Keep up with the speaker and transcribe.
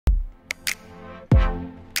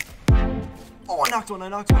Oh, I knocked one.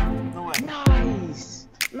 No way. Nice!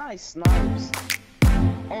 Nice snipes.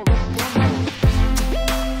 Oh, let's go.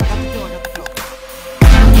 I got the kill.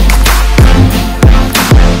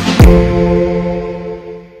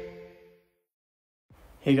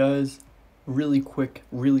 Hey guys, really quick,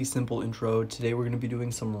 really simple intro. Today we're going to be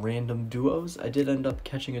doing some random duos. I did end up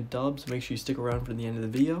catching a dub, so make sure you stick around for the end of the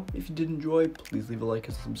video. If you did enjoy, please leave a like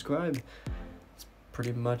and subscribe. That's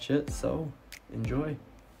pretty much it, so enjoy.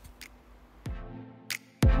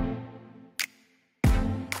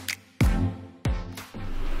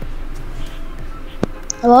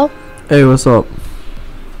 Hello? Hey, what's up?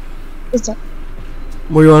 What's up?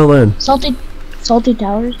 Where you want to land? Salty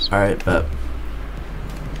Towers. Alright, bet. I'm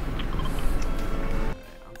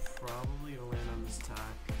probably gonna land on this tack.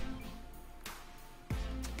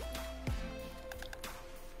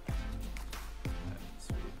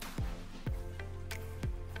 Sweet.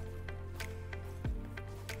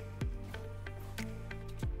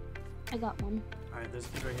 I got one. Alright, there's a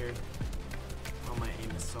kid right here. Oh, my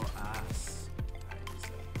aim is so ass.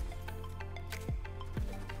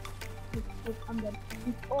 I'm dead.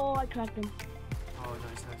 Oh, I cracked him. Oh,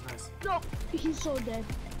 nice. No, he's so dead.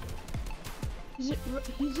 He's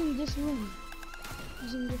in this room.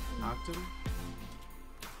 He's in this room. Knocked him?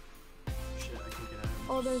 Shit, I can't get at him.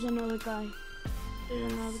 Oh, there's another guy.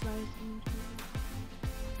 Another guy.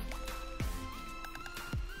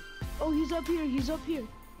 Oh, he's up here. Okay.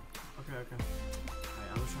 Alright,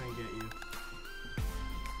 I'm gonna try and get you.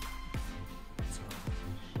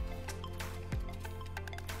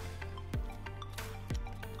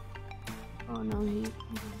 Oh no, he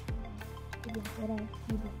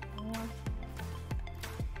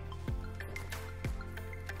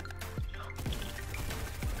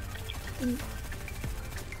Nice.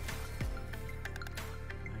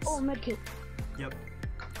 Oh, medkit. Yep.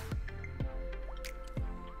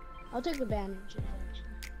 I'll take advantage of it.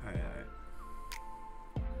 Alright.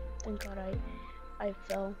 Thank God I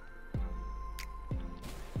fell.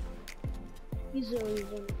 He's literally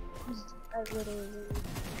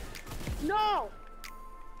No!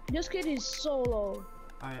 This kid is so low.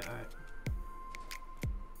 Alright.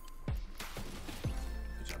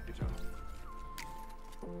 Good job.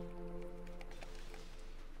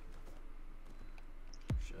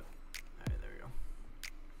 Shit. Alright, there we go.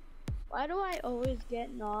 Why do I always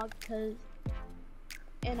get knocked?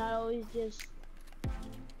 And I always just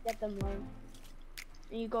get them low.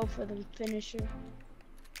 And you go for the finisher.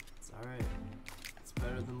 It's alright. It's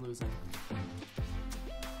better than losing.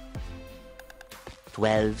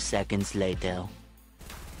 12 seconds later.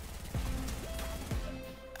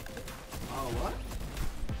 Oh, what?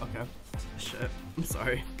 Okay. Shit. I'm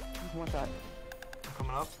sorry. One shot. I'm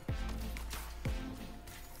coming up.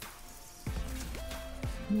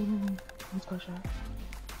 Let's go shot.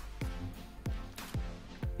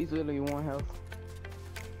 He's literally 1 health.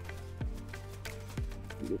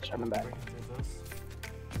 You get shot in the back. Breaking through this.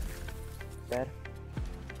 Dead.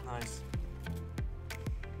 Nice.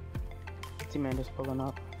 Teammate just pulling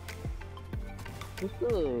up. It's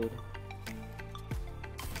good.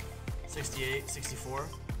 68, 64.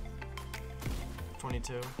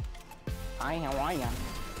 22. How are ya?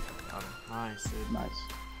 Nice, dude. Nice.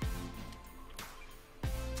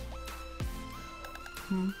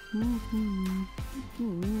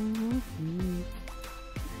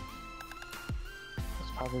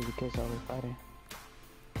 That's probably the case I was fighting.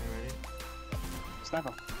 You ready?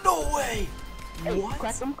 Sniper. No way! Hey, What?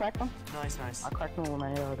 Cracked him. Nice. I cracked him with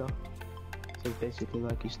my arrow though. So it's basically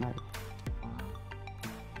like you sniped.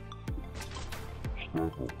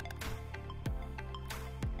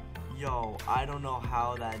 Yo, I don't know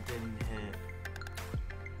how that didn't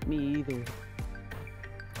hit. Me either.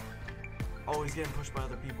 Oh, he's getting pushed by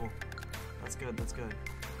other people. That's good.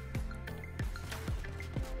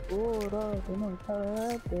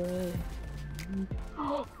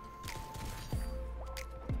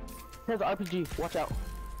 There's an RPG. Watch out.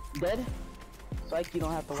 Dead. Psych, you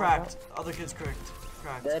don't have to. Cracked. Other kid's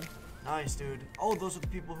cracked. Dead. Nice, dude. Oh, those are the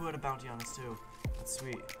people who had a bounty on us too. That's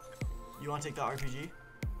sweet. You want to take the RPG?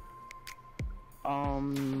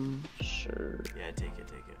 Sure. Yeah, take it.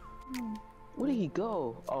 Where did he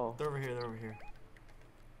go? Oh, They're over here.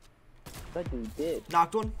 that dude did.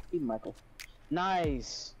 Knocked one. Even Michael.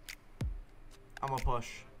 Nice. I'm gonna push.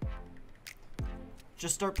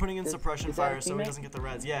 Just start putting in suppression is that a fire so he teammate? doesn't get the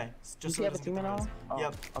reds. Yeah, just so You he have a doesn't get the teammate reds. on? Oh,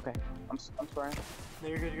 Yep. Okay. I'm sorry. No,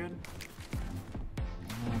 you're good.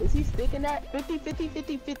 Is he sticking that? 50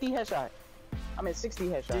 headshot. I mean 60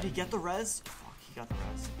 headshot. Did he get the res? Fuck, he got the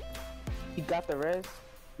res. He got the res.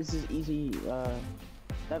 This is easy.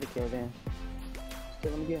 Another kill then. Just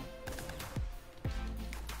kill him again.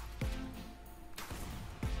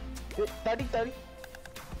 30, 30.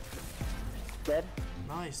 Dead.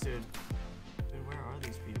 Nice, dude. Dude, where are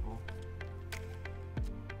these people?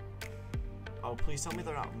 Oh, please tell me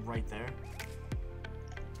they're not right there.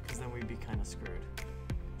 Because then we'd be kind of screwed.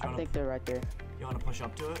 I think they're right there. You want to push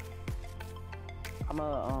up to it? I'm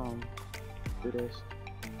gonna, do this.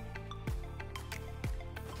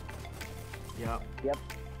 Yep. Yep.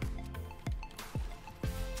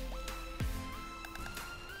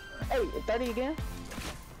 Hey, 30 again?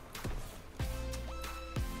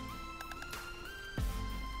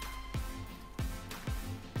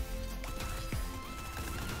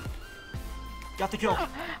 Got the kill.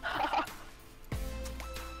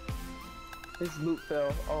 His loot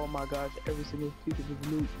fell. Oh my gosh, every single piece of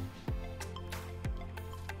his loot.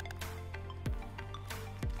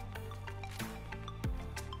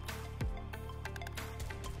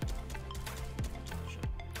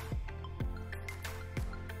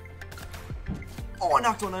 Oh, I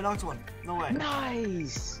knocked one. No way.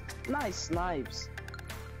 Nice! Nice snipes.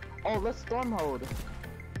 Oh, let's storm hold.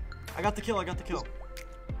 I got the kill.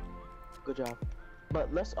 Good job.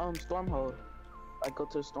 But let's storm hold. Like go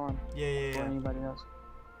to the storm. Yeah. Or anybody else.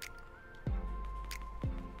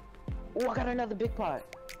 Oh, I got another big pot.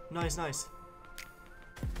 Nice. I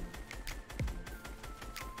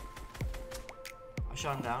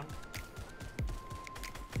shot him down.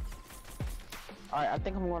 Alright, I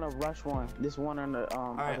think I'm gonna rush one. This one on the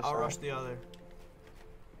Alright, I'll rush the other.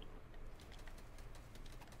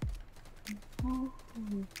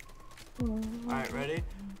 Alright, ready?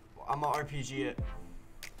 I'm gonna RPG it.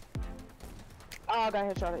 Oh, I got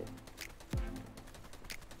headshot it.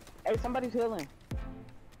 Hey, somebody's healing.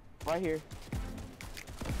 Right here.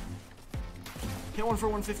 Hit one for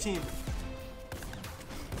 115.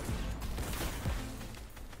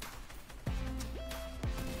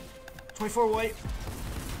 $24 white.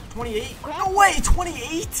 28. No way,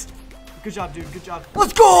 28. Good job, dude. Good job.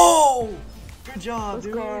 Let's go. Good job, Let's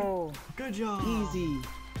dude. go. Good job. Easy.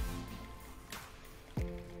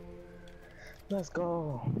 Let's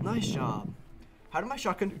go. Nice job. How did my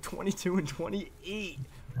shotgun do 22 and 28?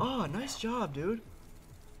 Oh, nice job, dude.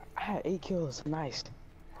 I had 8 kills. Nice.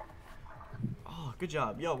 Oh, good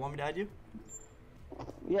job. Yo, want me to add you?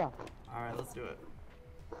 Yeah. Alright, let's do it.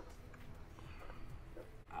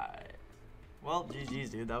 Alright. Well, GG's,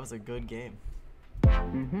 dude. That was a good game.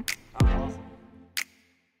 Mm-hmm. That was awesome.